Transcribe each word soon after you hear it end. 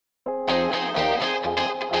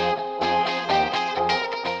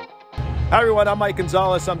Hi everyone, I'm Mike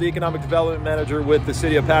Gonzalez. I'm the Economic Development Manager with the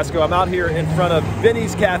City of Pasco. I'm out here in front of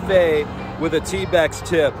Vinny's Cafe with a TBEX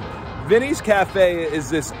tip. Vinny's Cafe is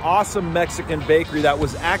this awesome Mexican bakery that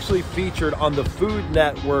was actually featured on the Food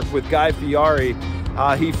Network with Guy Fieri.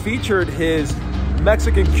 He featured his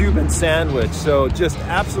Mexican-Cuban sandwich, so just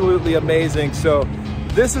absolutely amazing. So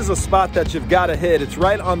this is a spot that you've got to hit. It's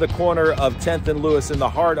right on the corner of 10th and Lewis in the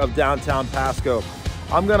heart of downtown Pasco.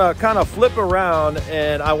 I'm gonna kind of flip around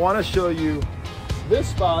and I want to show you this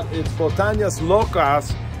spot. It's Botanas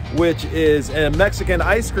Locas, which is a Mexican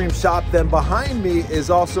ice cream shop. Then behind me is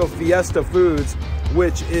also Fiesta Foods,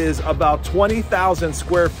 which is about 20,000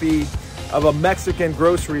 square feet of a Mexican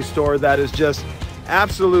grocery store that is just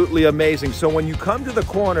absolutely amazing. So when you come to the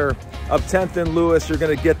corner of 10th and Lewis, you're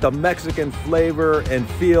gonna get the Mexican flavor and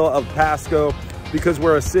feel of Pasco, because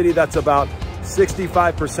we're a city that's about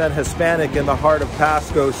 65% Hispanic in the heart of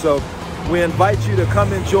Pasco. So we invite you to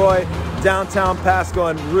come enjoy downtown Pasco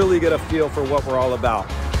and really get a feel for what we're all about.